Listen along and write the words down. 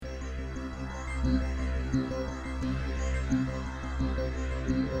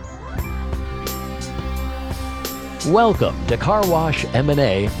Welcome to Car Wash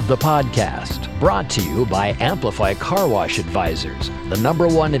M&A, the podcast, brought to you by Amplify Car Wash Advisors, the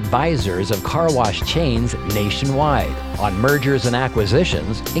 #1 advisors of car wash chains nationwide on mergers and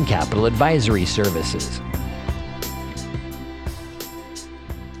acquisitions and capital advisory services.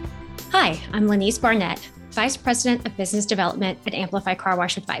 Hi, I'm Lanese Barnett, Vice President of Business Development at Amplify Car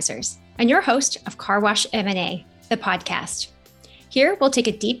Wash Advisors, and your host of Car Wash M&A, the podcast. Here, we'll take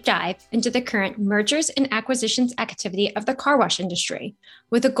a deep dive into the current mergers and acquisitions activity of the car wash industry,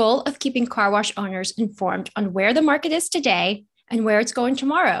 with the goal of keeping car wash owners informed on where the market is today and where it's going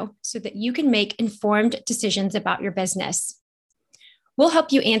tomorrow, so that you can make informed decisions about your business. We'll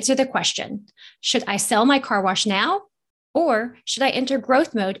help you answer the question, should I sell my car wash now? Or should I enter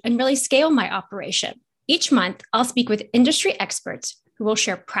growth mode and really scale my operation? Each month, I'll speak with industry experts who will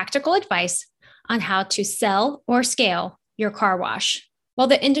share practical advice on how to sell or scale your car wash. While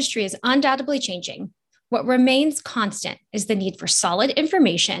the industry is undoubtedly changing, what remains constant is the need for solid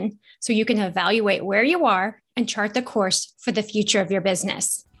information so you can evaluate where you are and chart the course for the future of your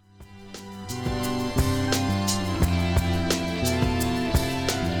business.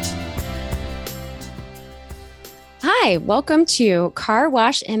 Hi, welcome to Car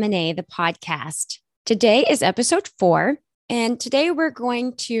Wash M&A, the podcast. Today is episode 4, and today we're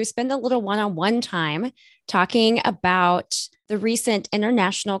going to spend a little one-on-one time talking about the recent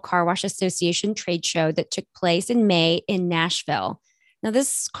International Car Wash Association trade show that took place in May in Nashville. Now,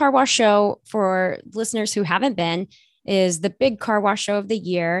 this car wash show, for listeners who haven't been, is the big car wash show of the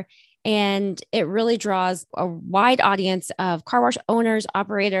year, and it really draws a wide audience of car wash owners,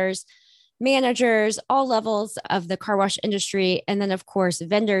 operators, managers, all levels of the car wash industry, and then, of course,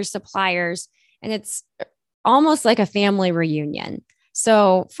 vendors, suppliers, and it's almost like a family reunion.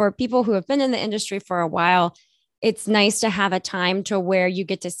 So for people who have been in the industry for a while, it's nice to have a time to where you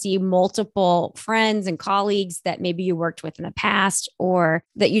get to see multiple friends and colleagues that maybe you worked with in the past or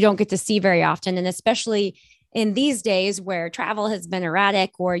that you don't get to see very often. And especially in these days where travel has been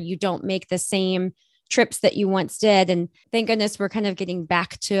erratic or you don't make the same trips that you once did. And thank goodness we're kind of getting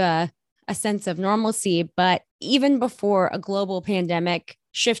back to a sense of normalcy. But even before a global pandemic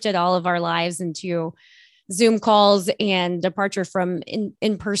shifted all of our lives into Zoom calls and departure from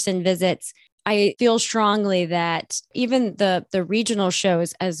in-person visits, I feel strongly that even the regional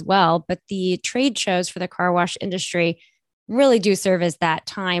shows as well, but the trade shows for the car wash industry really do serve as that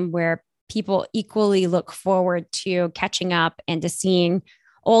time where people equally look forward to catching up and to seeing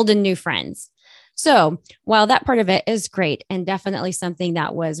old and new friends. So while that part of it is great and definitely something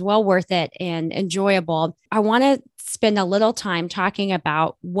that was well worth it and enjoyable, I want to spend a little time talking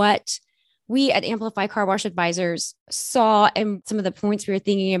about what we at Amplify Car Wash Advisors saw and some of the points we were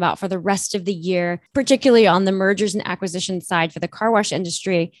thinking about for the rest of the year, particularly on the mergers and acquisition side for the car wash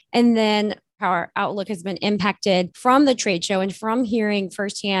industry, and then how our outlook has been impacted from the trade show and from hearing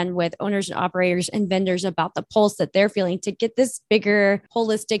firsthand with owners and operators and vendors about the pulse that they're feeling to get this bigger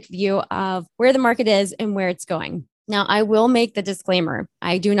holistic view of where the market is and where it's going. Now, I will make the disclaimer.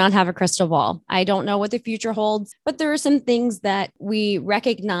 I do not have a crystal ball. I don't know what the future holds, but there are some things that we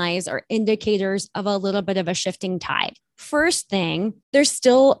recognize are indicators of a little bit of a shifting tide. First thing, there's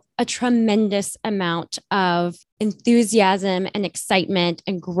still a tremendous amount of enthusiasm and excitement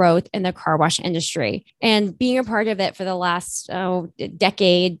and growth in the car wash industry. And being a part of it for the last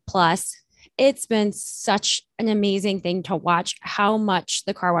decade plus, it's been such an amazing thing to watch how much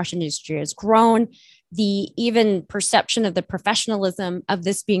the car wash industry has grown. The even perception of the professionalism of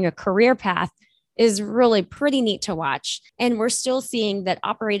this being a career path is really pretty neat to watch. And we're still seeing that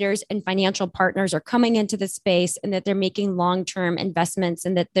operators and financial partners are coming into the space and that they're making long-term investments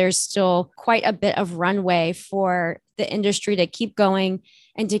and that there's still quite a bit of runway for the industry to keep going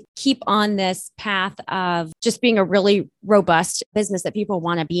and to keep on this path of just being a really robust business that people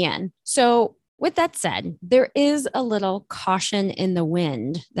want to be in. So with that said, there is a little caution in the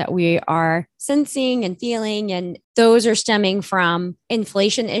wind that we are sensing and feeling, and those are stemming from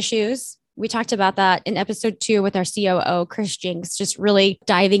inflation issues. We talked about that in episode 2 with our COO, Chris Jinks, just really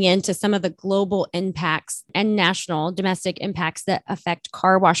diving into some of the global impacts and national domestic impacts that affect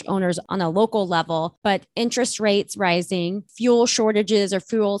car wash owners on a local level. But interest rates rising, fuel shortages or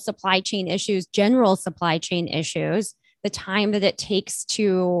fuel supply chain issues, general supply chain issues, the time that it takes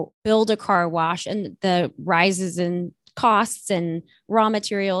to build a car wash and the rises in costs and raw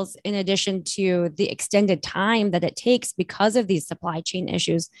materials, in addition to the extended time that it takes because of these supply chain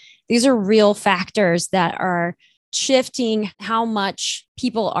issues. These are real factors that are shifting how much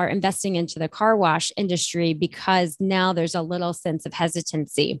people are investing into the car wash industry because now there's a little sense of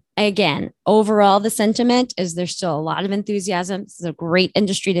hesitancy. Again, overall, the sentiment is there's still a lot of enthusiasm. This is a great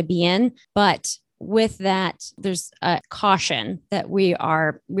industry to be in, but with that, there's a caution that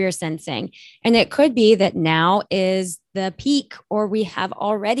we're sensing. And it could be that now is the peak, or we have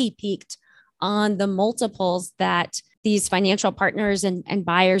already peaked on the multiples that these financial partners and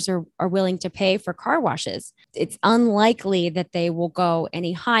buyers are willing to pay for car washes. It's unlikely that they will go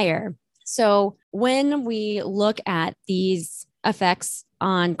any higher. So when we look at these effects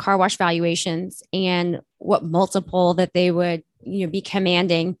on car wash valuations and what multiple that they would be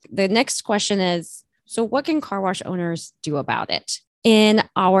commanding, the next question is, so what can car wash owners do about it? In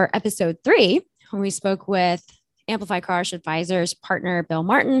our episode 3, when we spoke with Amplify Car Wash Advisors partner Bill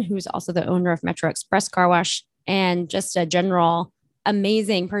Martin, who's also the owner of Metro Express Car Wash and just a general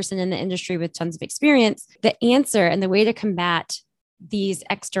amazing person in the industry with tons of experience, the answer and the way to combat these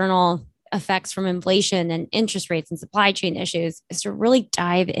external effects from inflation and interest rates and supply chain issues is to really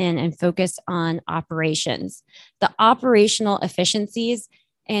dive in and focus on operations, the operational efficiencies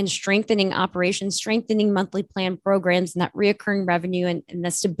and strengthening operations, strengthening monthly plan programs and that reoccurring revenue and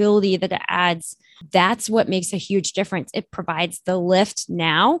the stability that it adds. That's what makes a huge difference. It provides the lift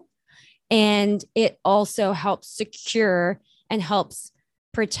now, and it also helps secure and helps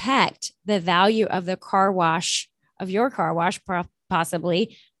protect the value of the car wash, of your car wash,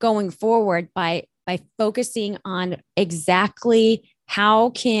 possibly going forward by focusing on exactly how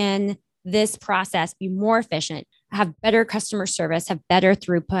can this process be more efficient, have better customer service, have better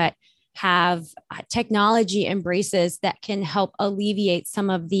throughput, have technology embraces that can help alleviate some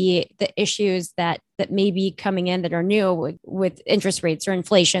of the issues that may be coming in that are new with interest rates or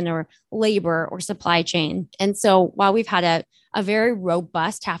inflation or labor or supply chain. And so while we've had a very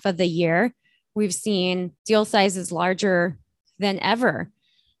robust half of the year, we've seen deal sizes larger than ever.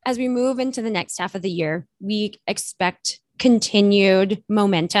 As we move into the next half of the year, we expect continued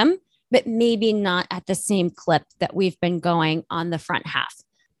momentum, but maybe not at the same clip that we've been going on the front half.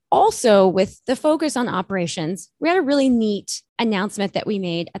 Also, with the focus on operations, we had a really neat announcement that we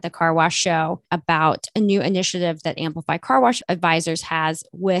made at the Car Wash Show about a new initiative that Amplify Car Wash Advisors has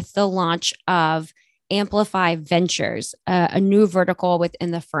with the launch of Amplify Ventures, a new vertical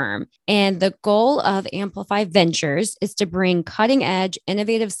within the firm. And the goal of Amplify Ventures is to bring cutting edge,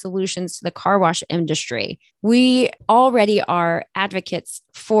 innovative solutions to the car wash industry. We already are advocates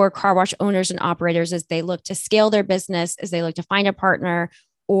for car wash owners and operators as they look to scale their business, as they look to find a partner,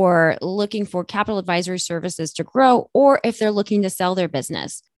 or looking for capital advisory services to grow, or if they're looking to sell their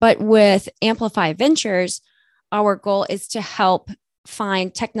business. But with Amplify Ventures, our goal is to help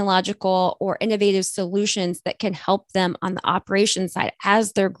find technological or innovative solutions that can help them on the operations side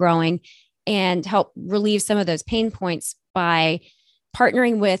as they're growing and help relieve some of those pain points by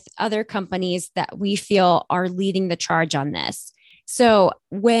partnering with other companies that we feel are leading the charge on this. So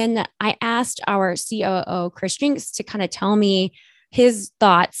when I asked our COO, Chris Jinks, to kind of tell me his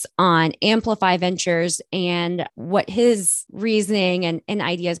thoughts on Amplify Ventures and what his reasoning and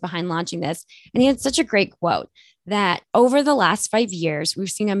ideas behind launching this, and he had such a great quote that over the last 5 years, we've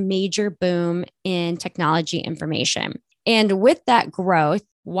seen a major boom in technology information. And with that growth,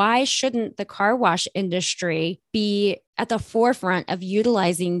 why shouldn't the car wash industry be at the forefront of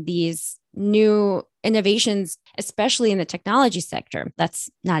utilizing these new innovations, especially in the technology sector?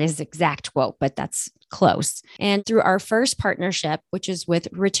 That's not his exact quote, but that's close. And through our first partnership, which is with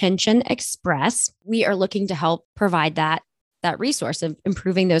Retention Express, we are looking to help provide that resource of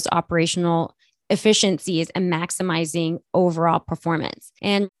improving those operational efficiencies and maximizing overall performance.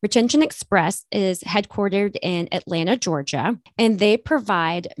 And Retention Express is headquartered in Atlanta, Georgia, and they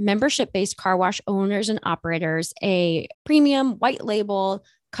provide membership-based car wash owners and operators a premium white label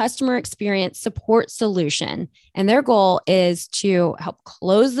customer experience support solution. And their goal is to help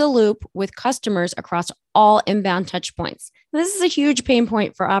close the loop with customers across all inbound touch points. This is a huge pain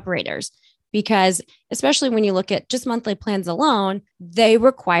point for operators because especially when you look at just monthly plans alone, they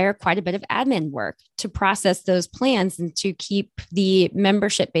require quite a bit of admin work to process those plans and to keep the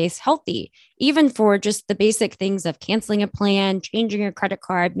membership base healthy, even for just the basic things of canceling a plan, changing your credit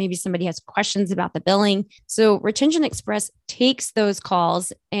card, maybe somebody has questions about the billing. So Retention Express takes those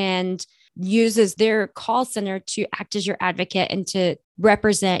calls and uses their call center to act as your advocate and to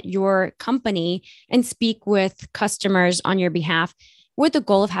represent your company and speak with customers on your behalf, with the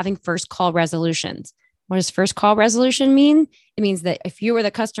goal of having first call resolutions. What does first call resolution mean? It means that if you were the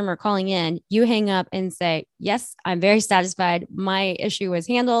customer calling in, you hang up and say, yes, I'm very satisfied. My issue was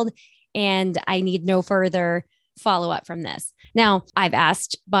handled and I need no further follow up from this. Now, I've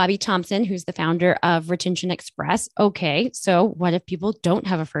asked Bobby Thompson, who's the founder of Retention Express, okay, so what if people don't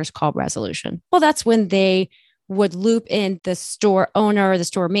have a first call resolution? Well, that's when they would loop in the store owner or the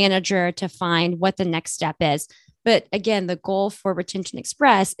store manager to find what the next step is. But again, the goal for Retention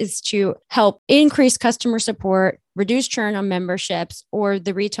Express is to help increase customer support, reduce churn on memberships or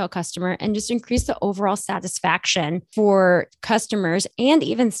the retail customer, and just increase the overall satisfaction for customers and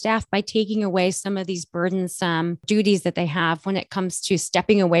even staff by taking away some of these burdensome duties that they have when it comes to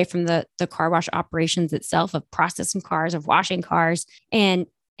stepping away from the car wash operations itself of processing cars, of washing cars, and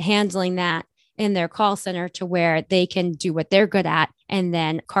handling that in their call center to where they can do what they're good at. And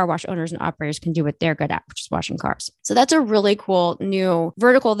then car wash owners and operators can do what they're good at, which is washing cars. So that's a really cool new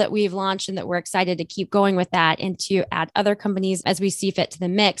vertical that we've launched and that we're excited to keep going with that and to add other companies as we see fit to the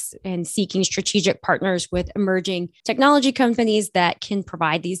mix and seeking strategic partners with emerging technology companies that can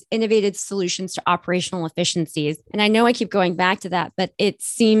provide these innovative solutions to operational efficiencies. And I know I keep going back to that, but it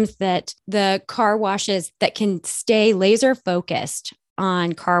seems that the car washes that can stay laser focused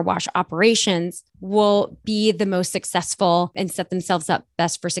on car wash operations will be the most successful and set themselves up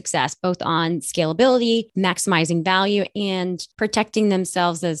best for success, both on scalability, maximizing value, and protecting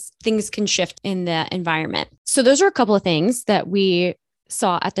themselves as things can shift in the environment. So those are a couple of things that we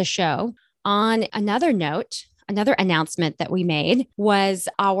saw at the show. On another note, another announcement that we made was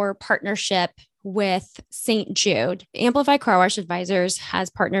our partnership with St. Jude. Amplify Car Wash Advisors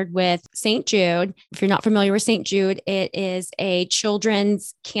has partnered with St. Jude. If you're not familiar with St. Jude, it is a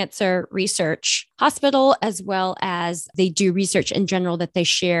children's cancer research hospital, as well as they do research in general that they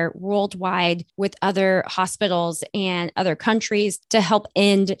share worldwide with other hospitals and other countries to help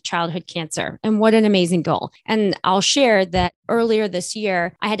end childhood cancer. And what an amazing goal. And I'll share that earlier this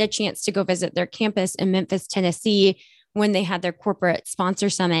year, I had a chance to go visit their campus in Memphis, Tennessee, when they had their corporate sponsor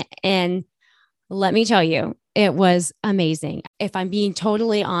summit. And let me tell you, it was amazing. If I'm being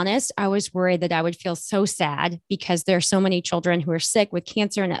totally honest, I was worried that I would feel so sad because there are so many children who are sick with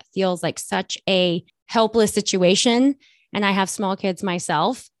cancer and it feels like such a helpless situation. And I have small kids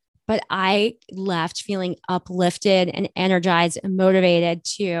myself, but I left feeling uplifted and energized and motivated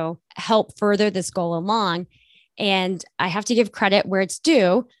to help further this goal along. And I have to give credit where it's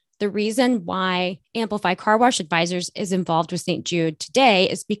due. The reason why Amplify Car Wash Advisors is involved with St. Jude today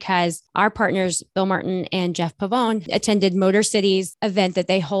is because our partners, Bill Martin and Jeff Pavone, attended Motor City's event that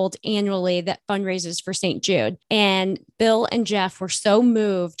they hold annually that fundraises for St. Jude. And Bill and Jeff were so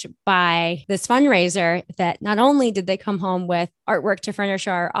moved by this fundraiser that not only did they come home with artwork to furnish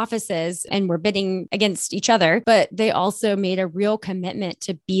our offices and were bidding against each other, but they also made a real commitment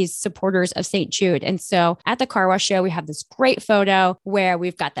to be supporters of St. Jude. And so at the car wash show, we have this great photo where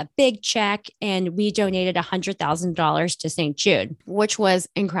we've got the big check and we donated $100,000 to St. Jude, which was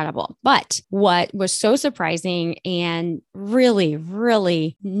incredible. But what was so surprising and really,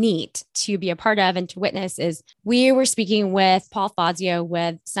 really neat to be a part of and to witness is we were speaking with Paul Fazio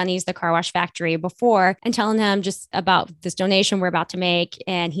with Sonny's The Car Wash Factory before and telling him just about this donation we're about to make.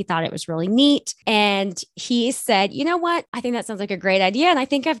 And he thought it was really neat. And he said, you know what? I think that sounds like a great idea. And I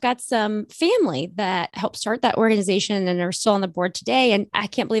think I've got some family that helped start that organization and are still on the board today. And I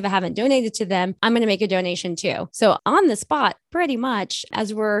can't believe I haven't donated to them. I'm going to make a donation too. So on the spot, pretty much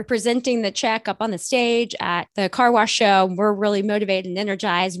as we're presenting the check up on the stage at the car wash show, we're really motivated and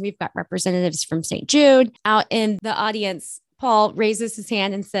energized. We've got representatives from St. Jude out in the audience. Paul raises his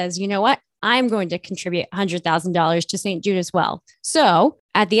hand and says, you know what? I'm going to contribute $100,000 to St. Jude as well. So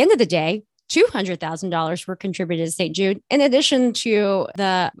at the end of the day, $200,000 were contributed to St. Jude, in addition to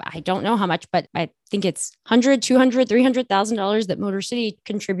I don't know how much, but I think it's $100,000, $200,000, $300,000 that Motor City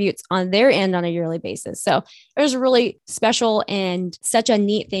contributes on their end on a yearly basis. So it was really special and such a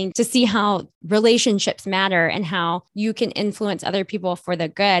neat thing to see how relationships matter and how you can influence other people for the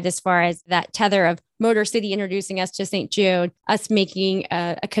good, as far as that tether of Motor City introducing us to St. Jude, us making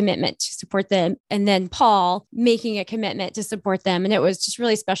a commitment to support them, and then Paul making a commitment to support them. And it was just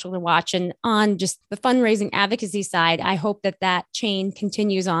really special to watch. And on just the fundraising advocacy side, I hope that that chain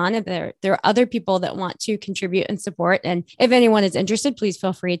continues on. If there are other people that want to contribute and support. And if anyone is interested, please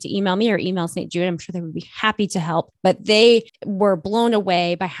feel free to email me or email St. Jude. I'm sure they would be happy to help. But they were blown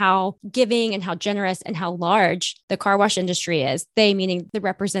away by how giving and how generous and how large the car wash industry is. They, meaning the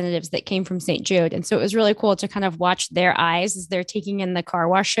representatives that came from St. Jude. And so it was really cool to kind of watch their eyes as they're taking in the car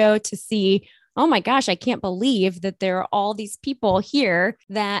wash show to see oh my gosh, I can't believe that there are all these people here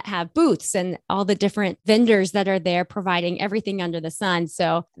that have booths and all the different vendors that are there providing everything under the sun.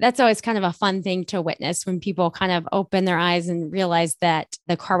 So that's always kind of a fun thing to witness when people kind of open their eyes and realize that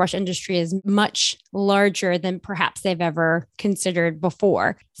the car wash industry is much larger than perhaps they've ever considered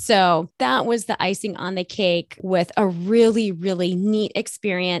before. So that was the icing on the cake with a really, really neat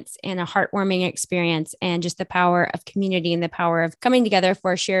experience and a heartwarming experience, and just the power of community and the power of coming together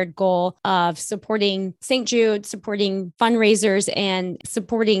for a shared goal of supporting St. Jude, supporting fundraisers, and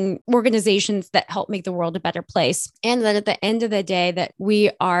supporting organizations that help make the world a better place. And that at the end of the day, that we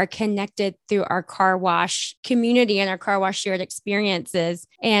are connected through our car wash community and our car wash shared experiences.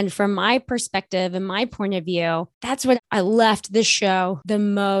 And from my perspective and my point of view, that's what I left the show the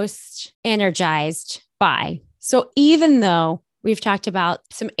most energized by. So even though we've talked about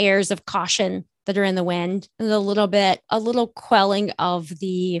some airs of caution that are in the wind, and a little quelling of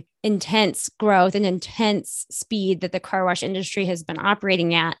the intense growth and intense speed that the car wash industry has been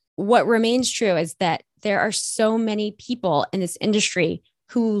operating at, what remains true is that there are so many people in this industry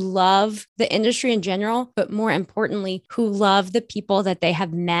who love the industry in general, but more importantly, who love the people that they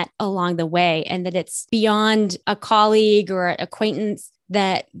have met along the way, and that it's beyond a colleague or an acquaintance,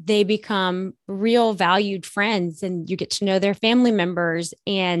 that they become real valued friends, and you get to know their family members,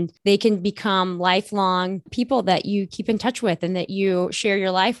 and they can become lifelong people that you keep in touch with and that you share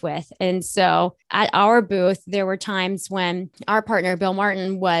your life with. And so at our booth, there were times when our partner, Bill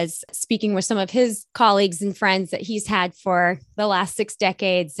Martin, was speaking with some of his colleagues and friends that he's had for the last 6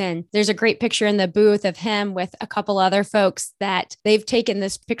 decades. And there's a great picture in the booth of him with a couple other folks that they've taken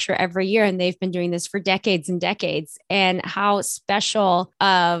this picture every year, and they've been doing this for decades and decades. And how special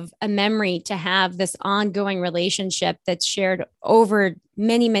of a memory to have this ongoing relationship that's shared over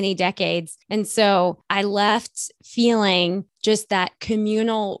many, many decades. And so I left feeling just that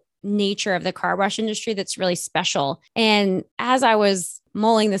communal nature of the car wash industry that's really special. And as I was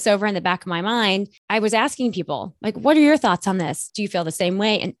mulling this over in the back of my mind, I was asking people, like, what are your thoughts on this? Do you feel the same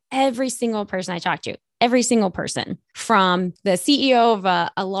way? And every single person I talked to, every single person, from the CEO of a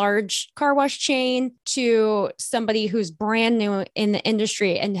large car wash chain to somebody who's brand new in the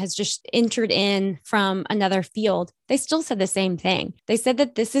industry and has just entered in from another field, they still said the same thing. They said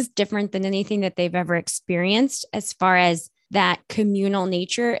that this is different than anything that they've ever experienced as far as that communal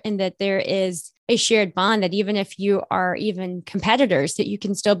nature, and that there is a shared bond, that even if you are even competitors, that you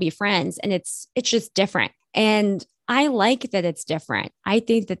can still be friends. And it's just different. And I like that it's different. I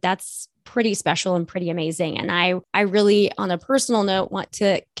think that that's pretty special and pretty amazing. And I really, on a personal note, want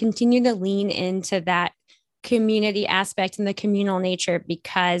to continue to lean into that community aspect and the communal nature,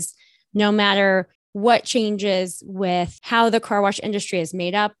 because no matter what changes with how the car wash industry is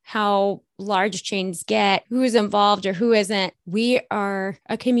made up, how large chains get, who's involved or who isn't, we are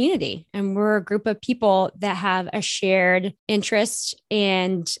a community, and we're a group of people that have a shared interest.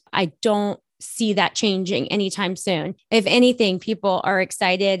 And I don't see that changing anytime soon. If anything, people are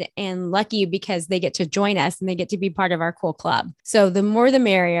excited and lucky because they get to join us and they get to be part of our cool club. So the more the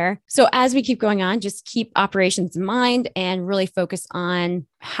merrier. So as we keep going on, just keep operations in mind and really focus on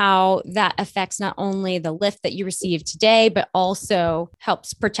how that affects not only the lift that you receive today, but also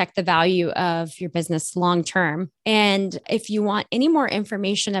helps protect the value of your business long term. And if you want any more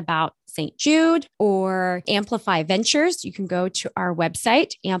information about St. Jude or Amplify Ventures, you can go to our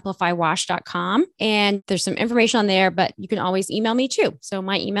website, amplifywash.com. And there's some information on there, but you can always email me too. So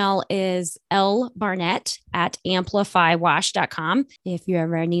my email is lbarnett@amplifywash.com. If you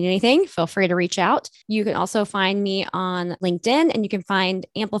ever need anything, feel free to reach out. You can also find me on LinkedIn, and you can find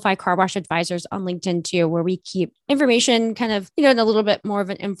Amplify Car Wash Advisors on LinkedIn too, where we keep information kind of, in a little bit more of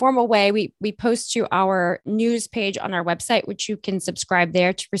an informal way. We post to our news page on our website, which you can subscribe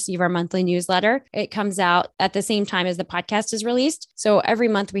there to receive our monthly newsletter. It comes out at the same time as the podcast is released. So every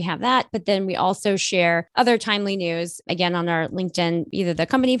month we have that, but then we also share other timely news, again, on our LinkedIn, either the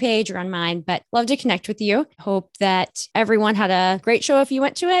company page or on mine, but love to connect with you. Hope that everyone had a great show if you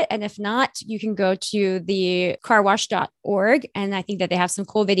went to it. And if not, you can go to the carwash.org. And I think that they have some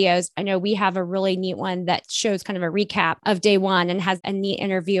cool videos. I know we have a really neat one that shows kind of a recap of day one and has a neat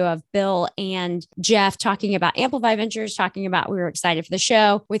interview of Bill and Jeff talking about Amplify Ventures, talking about we were excited for the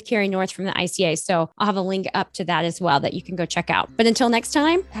show with Carrie North from the ICA. So I'll have a link up to that as well that you can go check out. But until next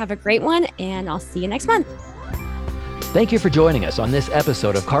time, have a great one, and I'll see you next month. Thank you for joining us on this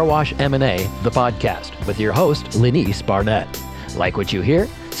episode of Car Wash M&A, the podcast, with your host, Lanese Barnett. Like what you hear?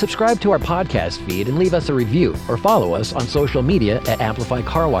 Subscribe to our podcast feed and leave us a review, or follow us on social media at Amplify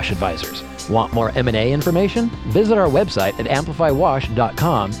Car Wash Advisors. Want more M&A information? Visit our website at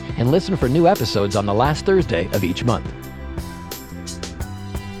amplifywash.com and listen for new episodes on the last Thursday of each month.